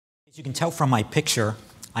As you can tell from my picture,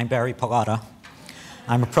 I'm Barry Pallotta.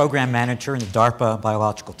 I'm a program manager in the DARPA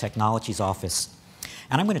Biological Technologies Office.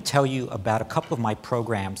 And I'm going to tell you about a couple of my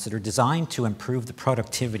programs that are designed to improve the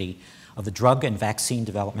productivity of the drug and vaccine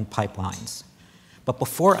development pipelines. But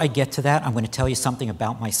before I get to that, I'm going to tell you something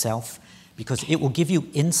about myself because it will give you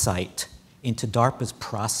insight into DARPA's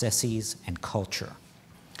processes and culture.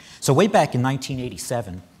 So way back in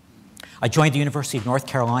 1987, I joined the University of North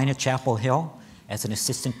Carolina, Chapel Hill, as an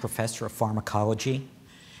assistant professor of pharmacology.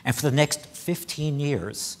 And for the next 15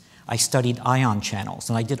 years, I studied ion channels.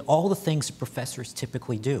 And I did all the things that professors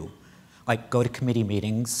typically do, like go to committee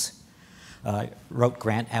meetings, wrote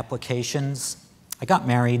grant applications. I got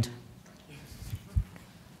married.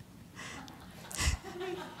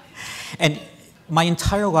 And my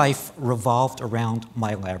entire life revolved around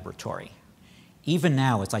my laboratory. Even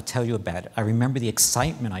now, as I tell you about it, I remember the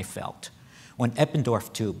excitement I felt when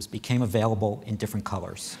Eppendorf tubes became available in different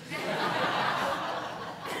colors.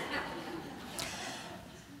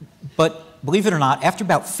 But believe it or not, after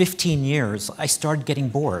about 15 years, I started getting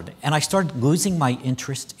bored, and I started losing my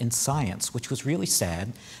interest in science, which was really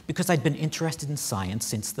sad because I'd been interested in science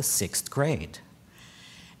since the 6th grade.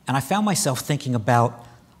 And I found myself thinking about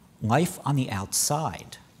life on the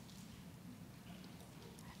outside.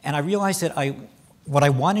 And I realized that what I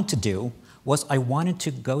wanted to do was I wanted to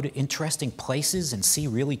go to interesting places and see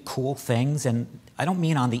really cool things, and I don't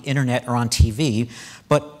mean on the internet or on TV,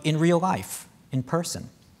 but in real life, in person.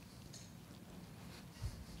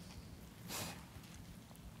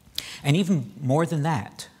 And even more than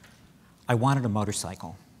that, I wanted a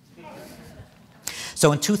motorcycle.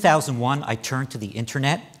 So in 2001, I turned to the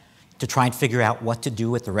internet to try and figure out what to do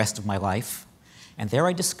with the rest of my life. And there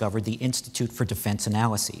I discovered the Institute for Defense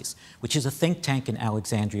Analyses, which is a think tank in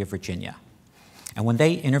Alexandria, Virginia. And when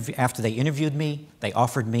after they interviewed me, they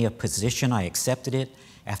offered me a position. I accepted it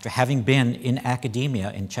after having been in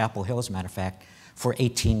academia in Chapel Hill, as a matter of fact, for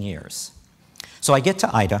 18 years. So I get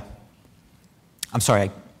to IDA.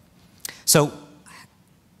 So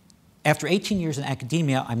after 18 years in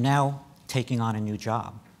academia, I'm now taking on a new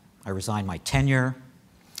job. I resigned my tenure.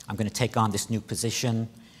 I'm going to take on this new position.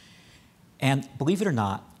 And believe it or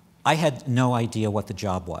not, I had no idea what the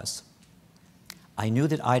job was. I knew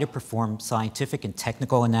that IDA performed scientific and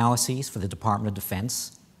technical analyses for the Department of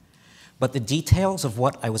Defense, but the details of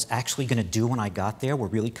what I was actually going to do when I got there were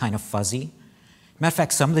really kind of fuzzy. Matter of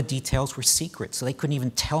fact, some of the details were secret, so they couldn't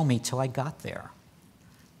even tell me till I got there.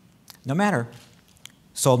 No matter,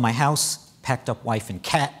 sold my house, packed up wife and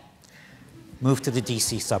cat, moved to the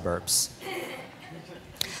DC suburbs.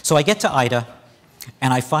 So I get to IDA,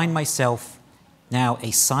 and I find myself now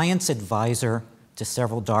a science advisor to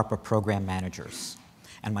several DARPA program managers.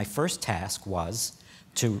 And my first task was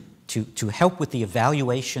to help with the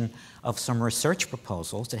evaluation of some research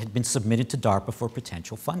proposals that had been submitted to DARPA for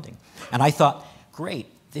potential funding. And I thought, great,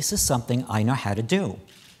 this is something I know how to do,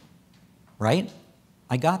 right?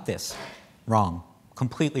 I got this. Wrong,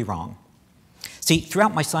 completely wrong. See,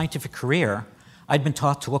 throughout my scientific career, I'd been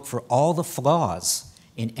taught to look for all the flaws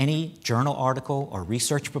in any journal article or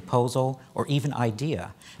research proposal or even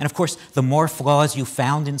idea. And of course, the more flaws you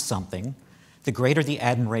found in something, the greater the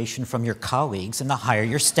admiration from your colleagues and the higher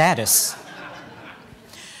your status.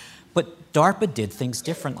 But DARPA did things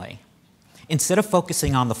differently. Instead of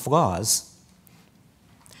focusing on the flaws,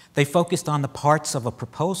 they focused on the parts of a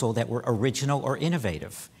proposal that were original or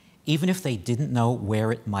innovative, even if they didn't know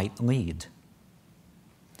where it might lead.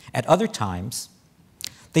 At other times,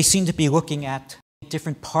 they seemed to be looking at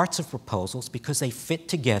different parts of proposals because they fit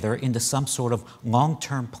together into some sort of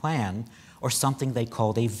long-term plan or something they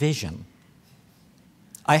called a vision.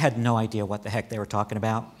 I had no idea what the heck they were talking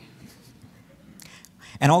about.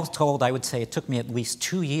 And all told, I would say it took me at least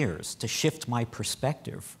 2 years to shift my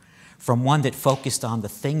perspective from one that focused on the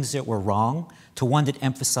things that were wrong to one that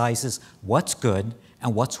emphasizes what's good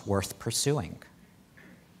and what's worth pursuing.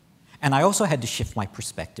 And I also had to shift my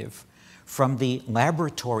perspective from the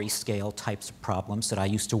laboratory scale types of problems that I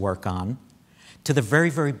used to work on to the very,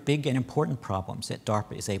 very big and important problems that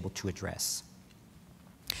DARPA is able to address.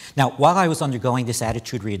 Now, while I was undergoing this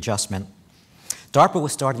attitude readjustment, DARPA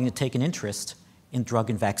was starting to take an interest in drug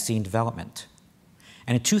and vaccine development.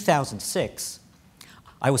 And in 2006,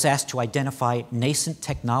 I was asked to identify nascent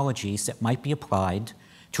technologies that might be applied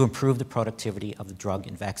to improve the productivity of the drug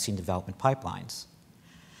and vaccine development pipelines.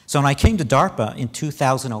 So when I came to DARPA in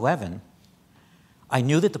 2011, I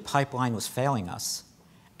knew that the pipeline was failing us,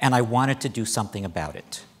 and I wanted to do something about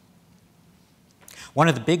it. One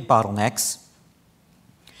of the big bottlenecks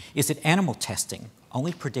is that animal testing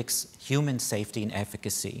only predicts human safety and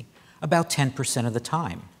efficacy about 10% of the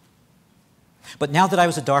time. But now that I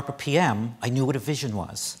was a DARPA PM, I knew what a vision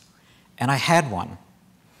was. And I had one.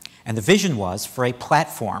 And the vision was for a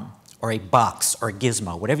platform, or a box, or a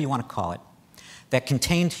gizmo, whatever you want to call it, that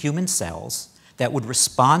contained human cells that would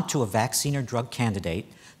respond to a vaccine or drug candidate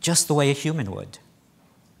just the way a human would.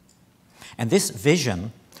 And this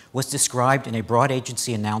vision was described in a broad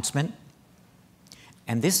agency announcement.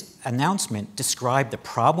 And this announcement described the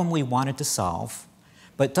problem we wanted to solve,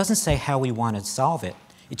 but it doesn't say how we wanted to solve it.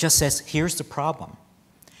 It just says, here's the problem.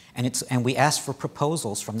 And we asked for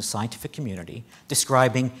proposals from the scientific community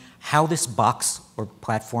describing how this box or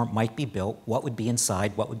platform might be built, what would be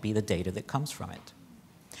inside, what would be the data that comes from it.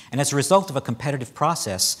 And as a result of a competitive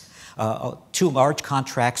process, 2 large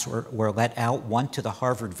contracts were let out, one to the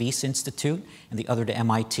Harvard Wyss Institute and the other to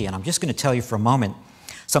MIT. And I'm just going to tell you for a moment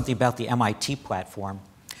something about the MIT platform.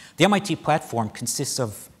 The MIT platform consists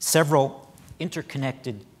of several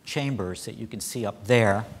interconnected chambers that you can see up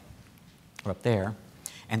there, or up there.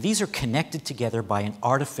 And these are connected together by an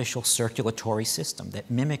artificial circulatory system that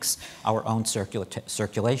mimics our own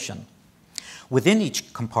circulation. Within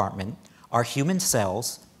each compartment are human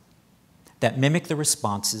cells that mimic the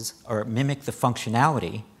responses or mimic the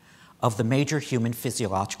functionality of the major human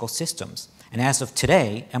physiological systems. And as of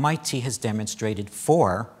today, MIT has demonstrated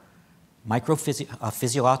 4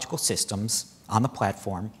 physiological systems on the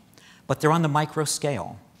platform, but they're on the micro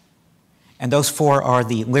scale. And those 4 are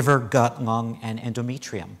the liver, gut, lung, and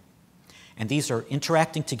endometrium. And these are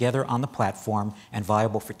interacting together on the platform and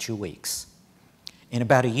viable for 2 weeks. In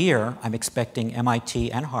about a year, I'm expecting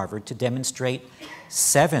MIT and Harvard to demonstrate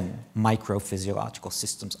 7 microphysiological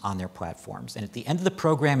systems on their platforms. And at the end of the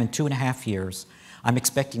program in 2.5 years, I'm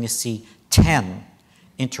expecting to see 10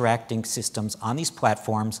 interacting systems on these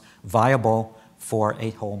platforms viable for a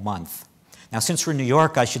whole month. Now, since we're in New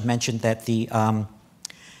York, I should mention that the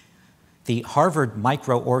Harvard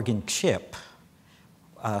microorgan chip,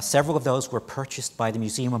 several of those were purchased by the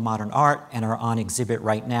Museum of Modern Art and are on exhibit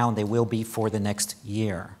right now, and they will be for the next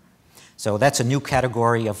year. So that's a new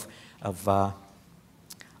category of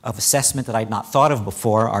assessment that I'd not thought of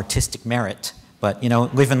before, artistic merit. But, you know,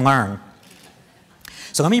 live and learn.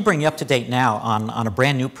 So let me bring you up to date now on a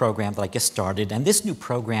brand new program that I just started. And this new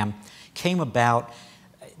program came about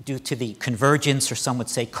due to the convergence, or some would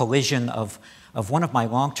say collision, of one of my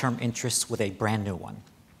long-term interests with a brand new one.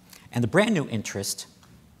 And the brand new interest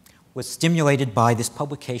was stimulated by this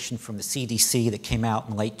publication from the CDC that came out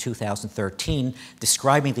in late 2013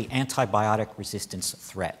 describing the antibiotic resistance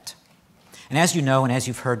threat. And as you know, and as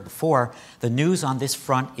you've heard before, the news on this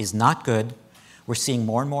front is not good. We're seeing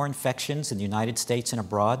more and more infections in the United States and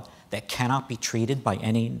abroad that cannot be treated by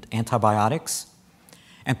any antibiotics.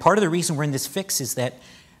 And part of the reason we're in this fix is that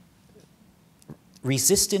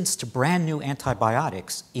resistance to brand new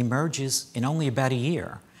antibiotics emerges in only about a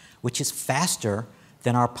year, which is faster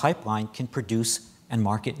than our pipeline can produce and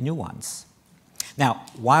market new ones. Now,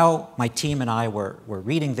 while my team and I were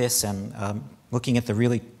reading this and looking at the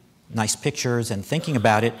really nice pictures and thinking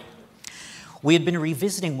about it, we had been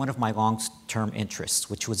revisiting one of my long-term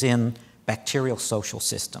interests, which was in bacterial social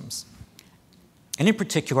systems. And in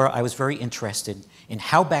particular, I was very interested in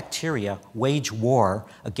how bacteria wage war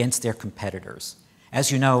against their competitors.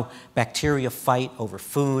 As you know, bacteria fight over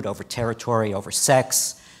food, over territory, over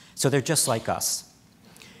sex, so they're just like us.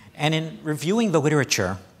 And in reviewing the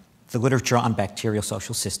literature on bacterial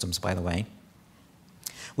social systems, by the way,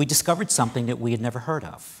 we discovered something that we had never heard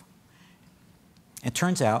of. It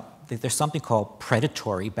turns out that there's something called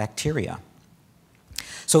predatory bacteria.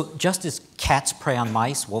 So just as cats prey on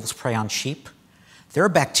mice, wolves prey on sheep, there are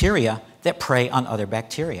bacteria that prey on other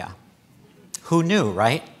bacteria. Who knew,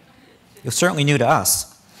 right? It was certainly new to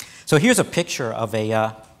us. So here's a picture of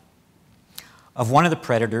one of the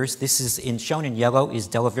predators. This is shown in yellow is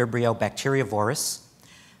Delavibrio bacteriovorus.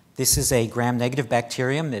 This is a gram-negative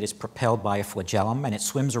bacterium that is propelled by a flagellum, and it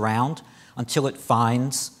swims around until it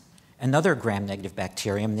finds another gram-negative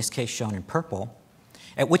bacterium, in this case shown in purple,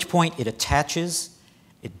 at which point it attaches,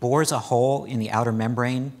 it bores a hole in the outer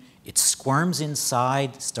membrane, it squirms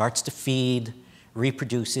inside, starts to feed,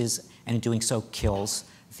 reproduces, and in doing so kills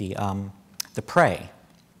the prey.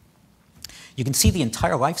 You can see the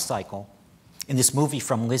entire life cycle in this movie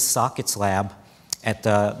from Liz Sockett's lab at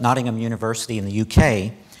Nottingham University in the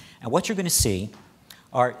UK. And what you're going to see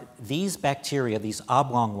are these bacteria, these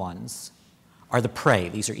oblong ones, are the prey.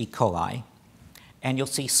 These are E. coli. And you'll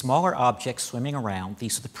see smaller objects swimming around.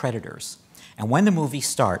 These are the predators. And when the movie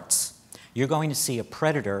starts, you're going to see a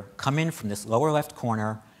predator come in from this lower left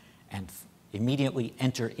corner and immediately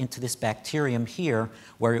enter into this bacterium here,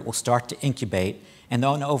 where it will start to incubate. And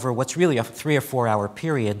then over what's really a 3 or 4 hour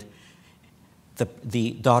period,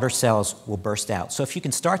 the daughter cells will burst out. So if you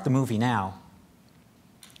can start the movie now,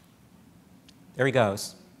 there he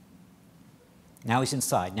goes. Now he's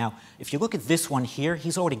inside. Now, if you look at this one here,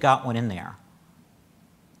 he's already got one in there.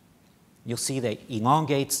 You'll see that it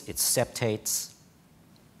elongates, it septates,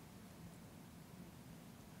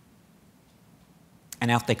 and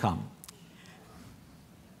out they come.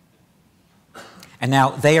 And now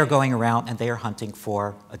they are going around and they are hunting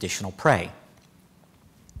for additional prey.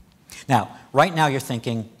 Now, right now you're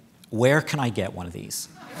thinking, where can I get one of these?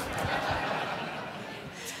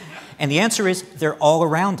 And the answer is, they're all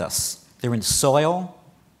around us. They're in soil,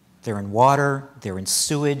 they're in water, they're in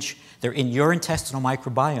sewage, they're in your intestinal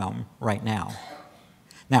microbiome right now.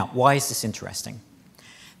 Now, why is this interesting?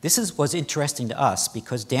 This was interesting to us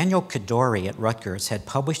because Daniel Kadori at Rutgers had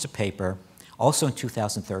published a paper, also in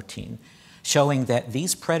 2013, showing that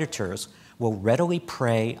these predators will readily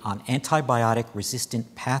prey on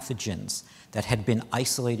antibiotic-resistant pathogens that had been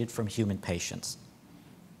isolated from human patients,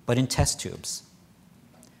 but in test tubes.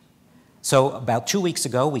 So about 2 weeks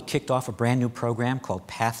ago, we kicked off a brand new program called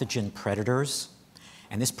Pathogen Predators,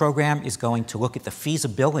 and this program is going to look at the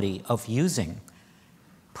feasibility of using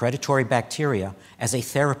predatory bacteria as a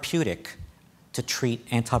therapeutic to treat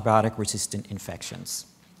antibiotic-resistant infections.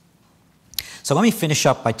 So let me finish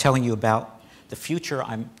up by telling you about the future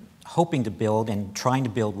I'm hoping to build and trying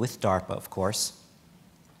to build with DARPA, of course.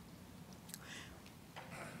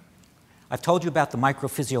 I've told you about the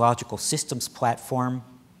microphysiological systems platform.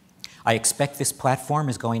 I expect this platform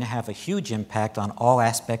is going to have a huge impact on all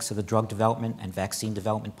aspects of the drug development and vaccine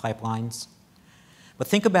development pipelines. But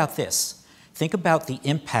think about this. Think about the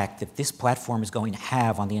impact that this platform is going to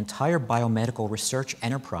have on the entire biomedical research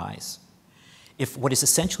enterprise if what is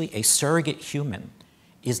essentially a surrogate human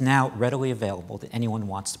is now readily available that anyone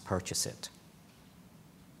wants to purchase it.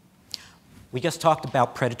 We just talked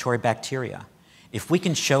about predatory bacteria. If we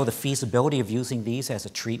can show the feasibility of using these as a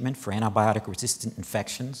treatment for antibiotic-resistant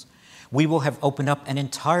infections, we will have opened up an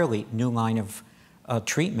entirely new line of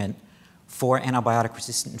treatment for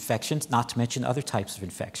antibiotic-resistant infections, not to mention other types of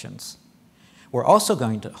infections. We're also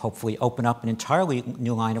going to hopefully open up an entirely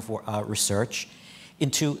new line of research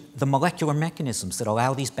into the molecular mechanisms that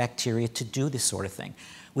allow these bacteria to do this sort of thing.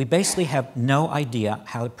 We basically have no idea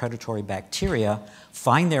how the predatory bacteria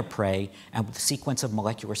find their prey and the sequence of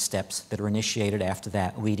molecular steps that are initiated after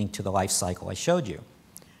that, leading to the life cycle I showed you.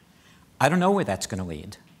 I don't know where that's going to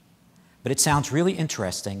lead, but it sounds really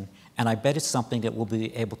interesting, and I bet it's something that we'll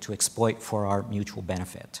be able to exploit for our mutual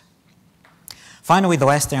benefit. Finally, the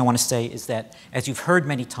last thing I want to say is that, as you've heard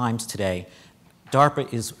many times today,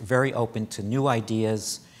 DARPA is very open to new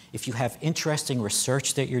ideas. If you have interesting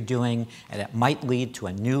research that you're doing and that might lead to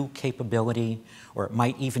a new capability, or it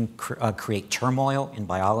might even create turmoil in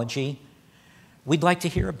biology, we'd like to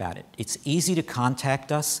hear about it. It's easy to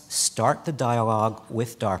contact us, start the dialogue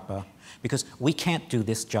with DARPA, because we can't do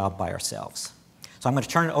this job by ourselves. So I'm going to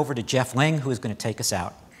turn it over to Jeff Ling, who is going to take us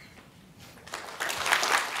out.